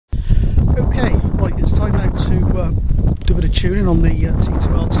it's time now to do a bit of tuning on the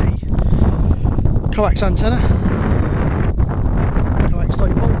T2LT coax antenna, Coax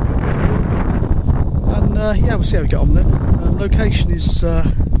Dipole, and yeah, we'll see how we get on then. Location is a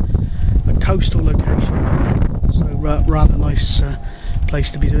coastal location, so rather nice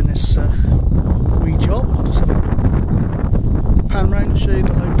place to be doing this wee job. I'll just have a pan round and show you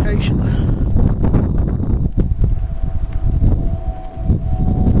the location.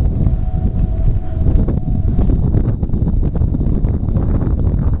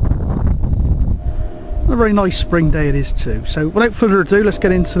 A very nice spring day it is too. So without further ado, let's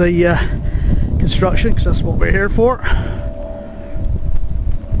get into the construction, because that's what we're here for.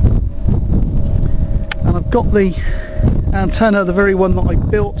 And I've got the antenna, the very one that I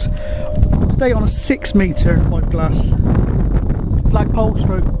built today, on a 6 metre fiberglass flagpole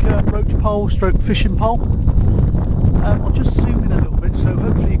stroke roach pole stroke fishing pole. I'll just zoom in a little bit so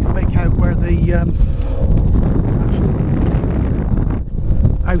hopefully you can make out where the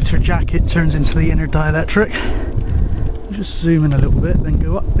outer jacket turns into the inner dielectric. I'll just zoom in a little bit, then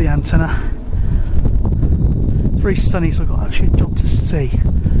go up the antenna. It's very sunny, so I've got actually a job to see.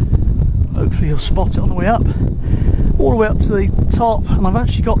 Hopefully you'll spot it on the way up. All the way up to the top, and I've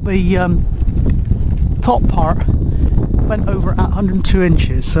actually got the top part went over at 102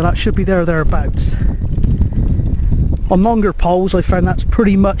 inches, so that should be there or thereabouts. On longer poles I found that's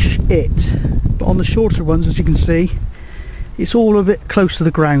pretty much it, but on the shorter ones, as you can see, it's all a bit close to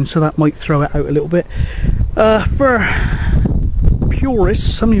the ground, so that might throw it out a little bit. For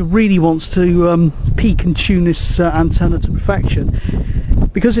purists, somebody who really wants to peak and tune this antenna to perfection,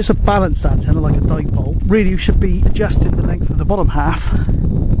 because it's a balanced antenna like a dipole, really you should be adjusting the length of the bottom half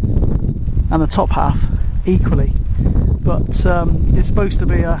and the top half equally. But it's supposed to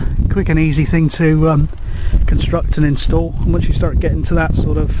be a quick and easy thing to construct and install, and once you start getting to that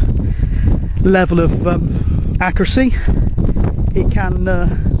sort of level of accuracy, it can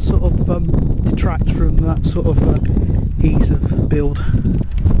sort of detract from that sort of ease of build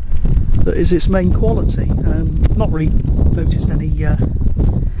that is its main quality. Not really noticed any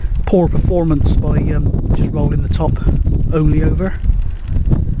poor performance by just rolling the top only over.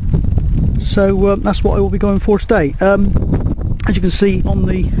 So that's what I will be going for today. As you can see on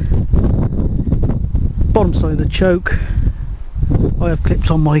the bottom side of the choke, I have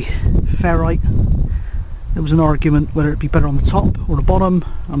clipped on my ferrite. There was an argument whether it be better on the top or the bottom,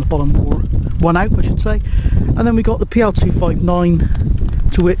 and the bottom or one out I should say. And then we got the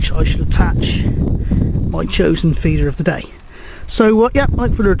PL259, to which I should attach my chosen feeder of the day. So yeah,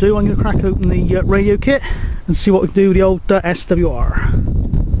 without further ado, I'm going to crack open the radio kit and see what we can do with the old SWR.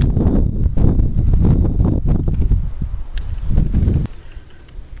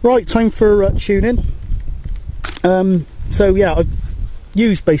 Right, time for tuning. So yeah, I've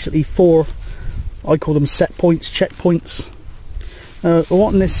used basically 4, I call them set points, checkpoints. We're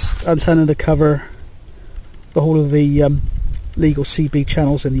wanting this antenna to cover the whole of the legal CB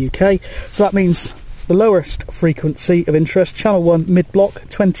channels in the UK. So that means the lowest frequency of interest, channel 1 mid-block,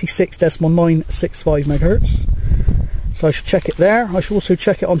 26.965 MHz. So I should check it there. I should also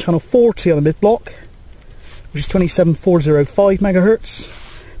check it on channel 40 on the mid-block, which is 27.405 MHz.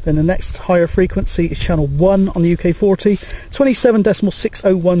 Then the next higher frequency is channel 1 on the UK 40,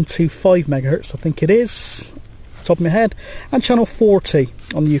 27.60125 MHz, I think it is, top of my head. And channel 40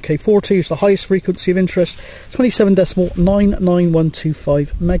 on the UK 40 is the highest frequency of interest,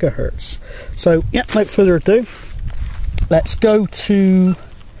 27.99125 MHz. So yeah, without further ado, let's go to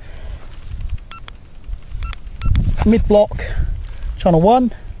mid-block channel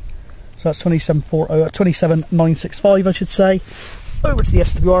 1, so that's 27.965 I should say. Over to the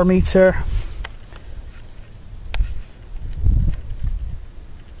SWR meter,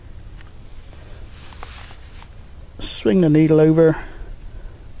 swing the needle over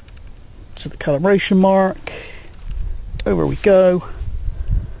to the calibration mark, over we go,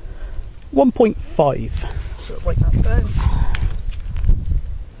 1.5, so write that down.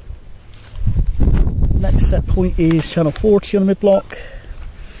 Next set point is channel 40 on the mid-block.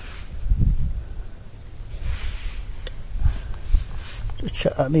 Just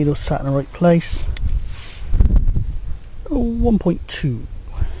check that needle's sat in the right place. 1.2.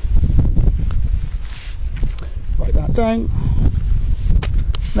 Write that down.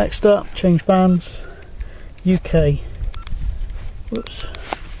 Next up, change bands. UK. Whoops.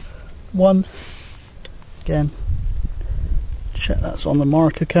 1. Again. Check that's on the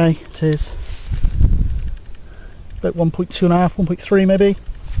mark. Okay, it is. About 1.2.5, 1.3 maybe.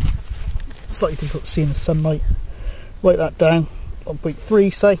 Slightly difficult to see in the sunlight. Write that down.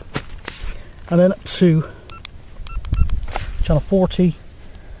 1.3 say, and then up to channel 40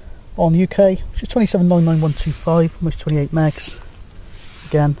 on UK, which is 27,99125, almost 28 megs.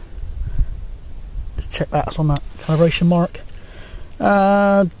 Again, just check that's on that calibration mark.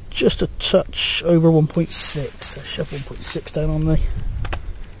 Just a touch over 1.6. Let's shove 1.6 down on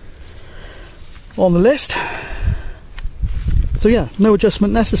the list. So yeah, no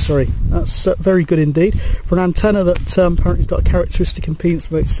adjustment necessary. That's very good indeed for an antenna that apparently has got a characteristic impedance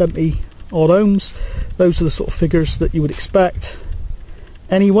of about 70 odd ohms. Those are the sort of figures that you would expect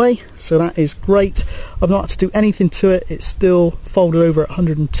anyway, so that is great. I've not had to do anything to it. It's still folded over at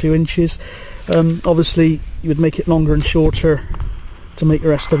 102 inches. Obviously you would make it longer and shorter to make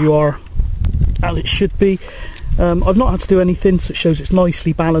your SWR as it should be. I've not had to do anything, so it shows it's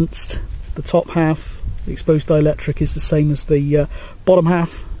nicely balanced. The top half, the exposed dielectric, is the same as the bottom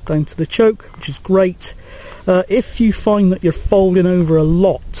half down to the choke, which is great. If you find that you're folding over a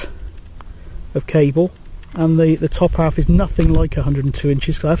lot of cable and the top half is nothing like 102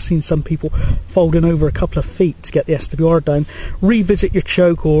 inches, because I've seen some people folding over a couple of feet to get the SWR down, revisit your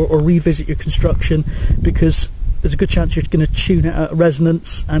choke or revisit your construction, because there's a good chance you're going to tune it out of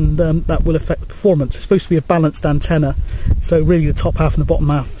resonance, and that will affect the performance. It's supposed to be a balanced antenna, so really the top half and the bottom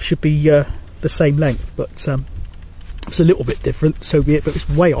half should be the same length, but if it's a little bit different, so be it. But if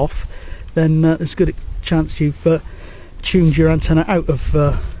it's way off, then there's a good chance you've tuned your antenna out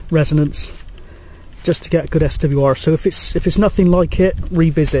of resonance just to get a good SWR. So if it's nothing like it,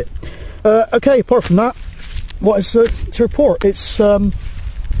 revisit. Okay, apart from that, what is to report? It's been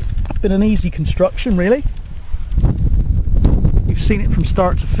an easy construction, really. You've seen it from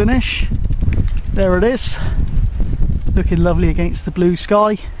start to finish. There it is, looking lovely against the blue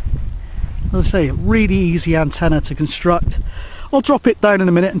sky. As I say, a really easy antenna to construct. I'll drop it down in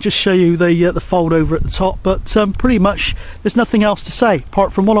a minute and just show you the fold over at the top, but pretty much there's nothing else to say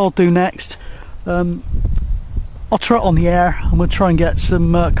apart from what I'll do next. I'll try it on the air and we'll try and get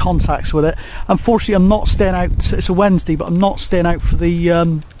some contacts with it. Unfortunately, I'm not staying out. It's a Wednesday, but I'm not staying out for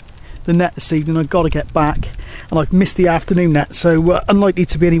the net this evening. I've got to get back, and I've missed the afternoon net, so unlikely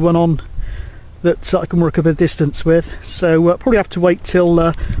to be anyone on that I can work a bit of distance with. So probably have to wait till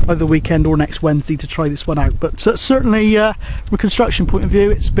either the weekend or next Wednesday to try this one out. But certainly, from a construction point of view,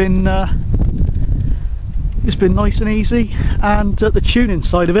 it's been nice and easy, and the tuning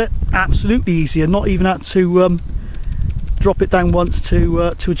side of it, absolutely easy, and not even had to drop it down once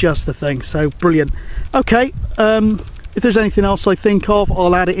to adjust the thing. So brilliant. Okay. If there's anything else I think of,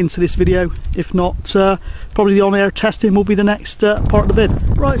 I'll add it into this video. If not, probably the on-air testing will be the next part of the vid.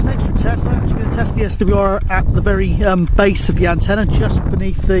 Right, it's an extra test. I'm actually going to test the SWR at the very base of the antenna, just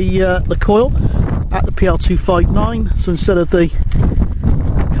beneath the coil, at the PL259. So instead of the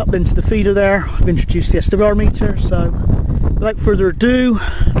coupling to the feeder there, I've introduced the SWR meter. So without further ado,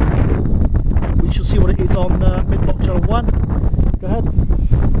 we shall see what it is on mid-block channel 1. Go ahead.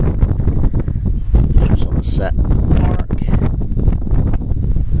 Just on the set mark,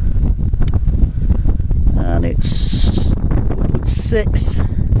 and it's 6,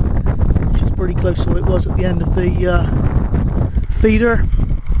 which is pretty close to what it was at the end of the feeder.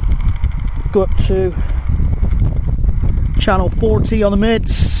 Go up to channel 40 on the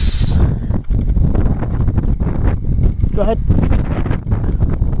mids. Go ahead.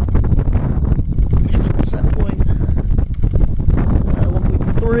 Set point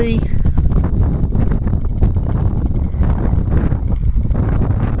 1.3.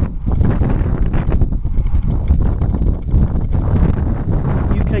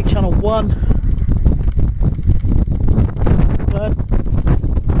 Channel 1. Go ahead.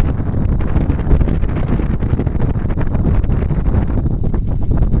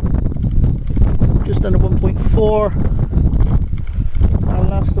 Just under 1.4. And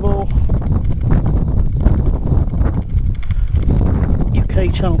last of all,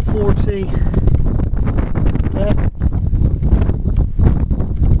 UK channel 40. There.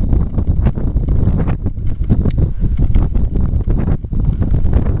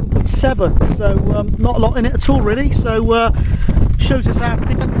 7, so not a lot in it at all really. So shows it's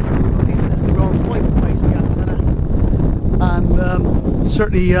happening. The wrong way to place the antenna, and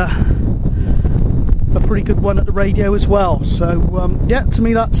certainly a pretty good one at the radio as well. So yeah, to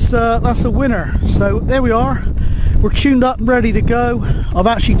me that's a winner. So there we are. We're tuned up and ready to go. I've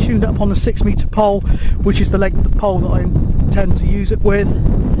actually tuned up on the 6-meter pole, which is the length of the pole that I intend to use it with.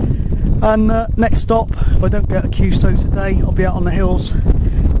 And next stop, if I don't get a QSO today, I'll be out on the hills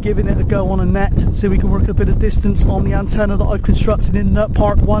giving it a go on a net, so we can work a bit of distance on the antenna that I've constructed in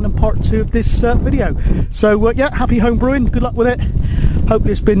part 1 and part 2 of this video. So yeah, happy home brewing, good luck with it.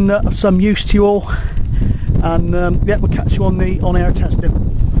 Hopefully it's been of some use to you all, and yeah, we'll catch you on the on-air testing. Freelander, and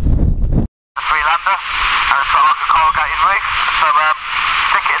it's got like a corrugated roof, so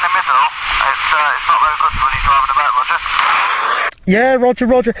stick it in the middle it's not very good when you're driving about, Roger. Yeah,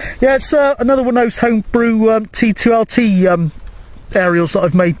 Roger. Yeah, it's another one of those homebrew T2LT aerials that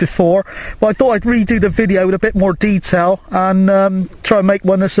I've made before, but I thought I'd redo the video with a bit more detail and try and make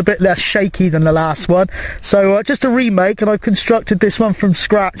one that's a bit less shaky than the last one. So just a remake, and I've constructed this one from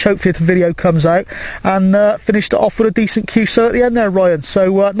scratch, hopefully if the video comes out, and finished it off with a decent QSO at the end there, Ryan.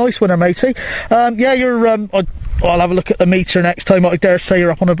 So nice one there, matey. Yeah, you're I'll have a look at the meter next time. I dare say you're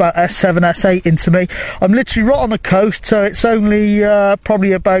up on about S7, S8 into me. I'm literally right on the coast, so it's only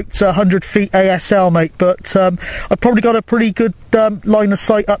probably about 100 feet ASL, mate, but I've probably got a pretty good line of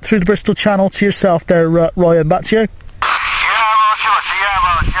sight up through the Bristol Channel to yourself there, Ryan. Back to you. Yeah,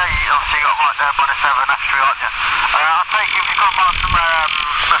 you obviously got right there by the 7 estuary, aren't you? I think if you've got about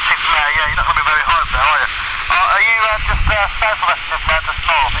some tips there, yeah, you're not going to be very high up there, are you? Are you just south of us, just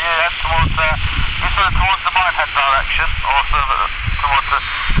north? Are you head towards towards the Minehead direction, or towards a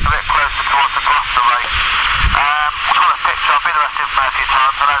bit closer towards the Gloucester Way? I've got a picture, I've been arrested a few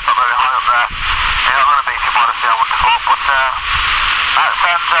times, I know it's not very high up there. You're not going to be too modest, I wouldn't have thought, but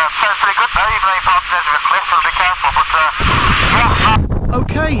that sounds pretty good though, even though you're on the edge of a cliff, so be careful, but yeah.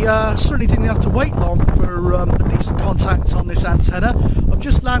 Okay, certainly didn't have to wait long for a decent contact on this antenna. I've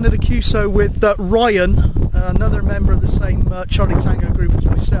just landed a QSO with Ryan, another member of the same Charlie Tango group as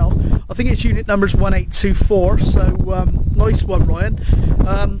myself. I think its unit number is 1824, so nice one, Ryan.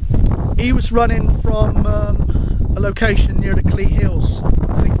 He was running from a location near the Clee Hills.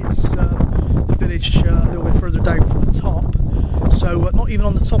 I think it's the village a little bit further down from the top, so not even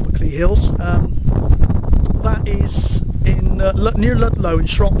on the top of Clee Hills. That is in near Ludlow in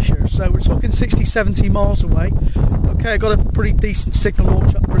Shropshire, so we're talking 60-70 miles away. Okay, I got a pretty decent signal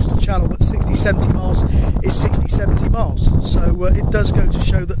launch up Bristol Channel, but 60-70 miles is 60-70 miles, so it does go to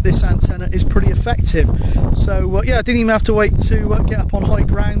show that this antenna is pretty effective. So yeah, I didn't even have to wait to get up on high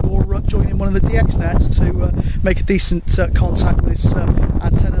ground or join in one of the DX nets to make a decent contact with this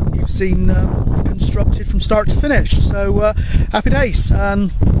antenna that you've seen constructed from start to finish. So happy days,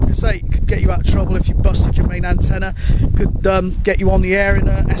 and like I say, it could get you out of trouble if you busted your main antenna, could get you on the air in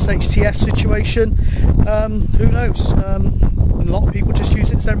a SHTF situation, who knows, and a lot of people just use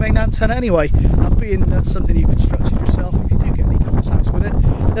it as their main antenna anyway, and being something you constructed yourself, if you do get any contacts with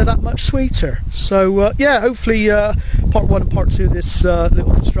it, they're that much sweeter. So yeah, hopefully part 1 and part 2 of this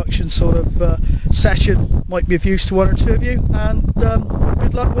little construction sort of session might be of use to one or two of you, and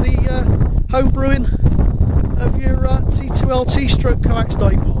good luck with the home brewing of your T2LT stroke Coax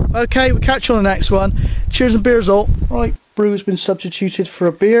Dipole. Okay, we'll catch you on the next one. Cheers and beers all. Right, brew has been substituted for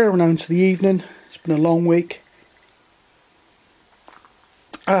a beer. We're now into the evening. It's been a long week.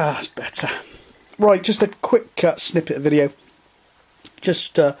 It's better. Right, just a quick snippet of video.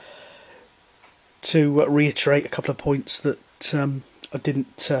 Just to reiterate a couple of points that I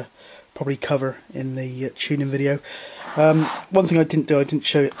didn't probably cover in the tuning video. One thing I didn't do, I didn't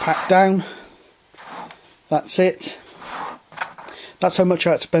show it packed down. That's it. That's how much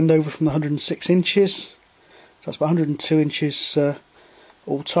I had to bend over from the 106 inches. So that's about 102 inches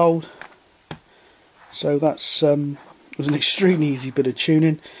all told. So that's was an extremely easy bit of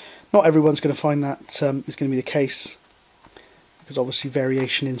tuning. Not everyone's going to find that is going to be the case, because obviously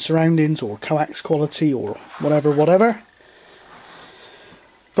variation in surroundings or coax quality or whatever.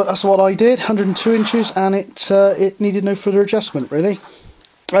 But that's what I did, 102 inches, and it needed no further adjustment really.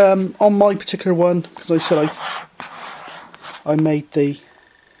 On my particular one, because I said I made the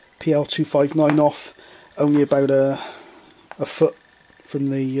PL259 off only about a foot from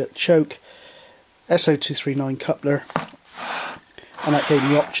the choke, SO239 coupler, and that gave me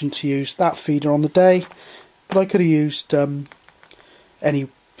the option to use that feeder on the day, but I could have used any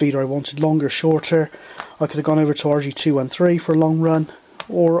feeder I wanted, longer, shorter. I could have gone over to RG213 for a long run,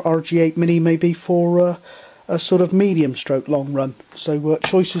 or RG8 Mini maybe for a sort of medium stroke long run. So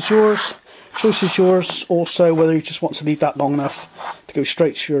choice is yours. Choice is yours also whether you just want to leave that long enough to go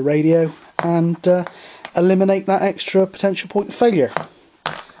straight to your radio and eliminate that extra potential point of failure.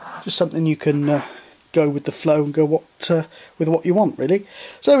 Just something you can go with the flow and go with what you want really.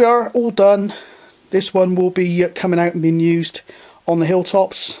 So there we are, all done. This one will be coming out and being used on the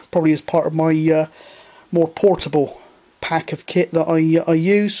hilltops, probably as part of my more portable pack of kit that I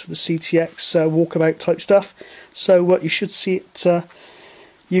use, the CTX walkabout type stuff. So you should see it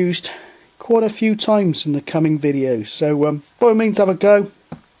used quite a few times in the coming videos. So by all means have a go,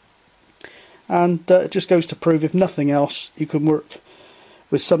 and it just goes to prove, if nothing else, you can work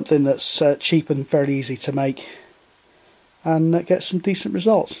with something that's cheap and fairly easy to make and get some decent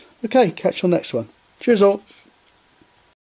results. Okay, catch you on the next one. Cheers all.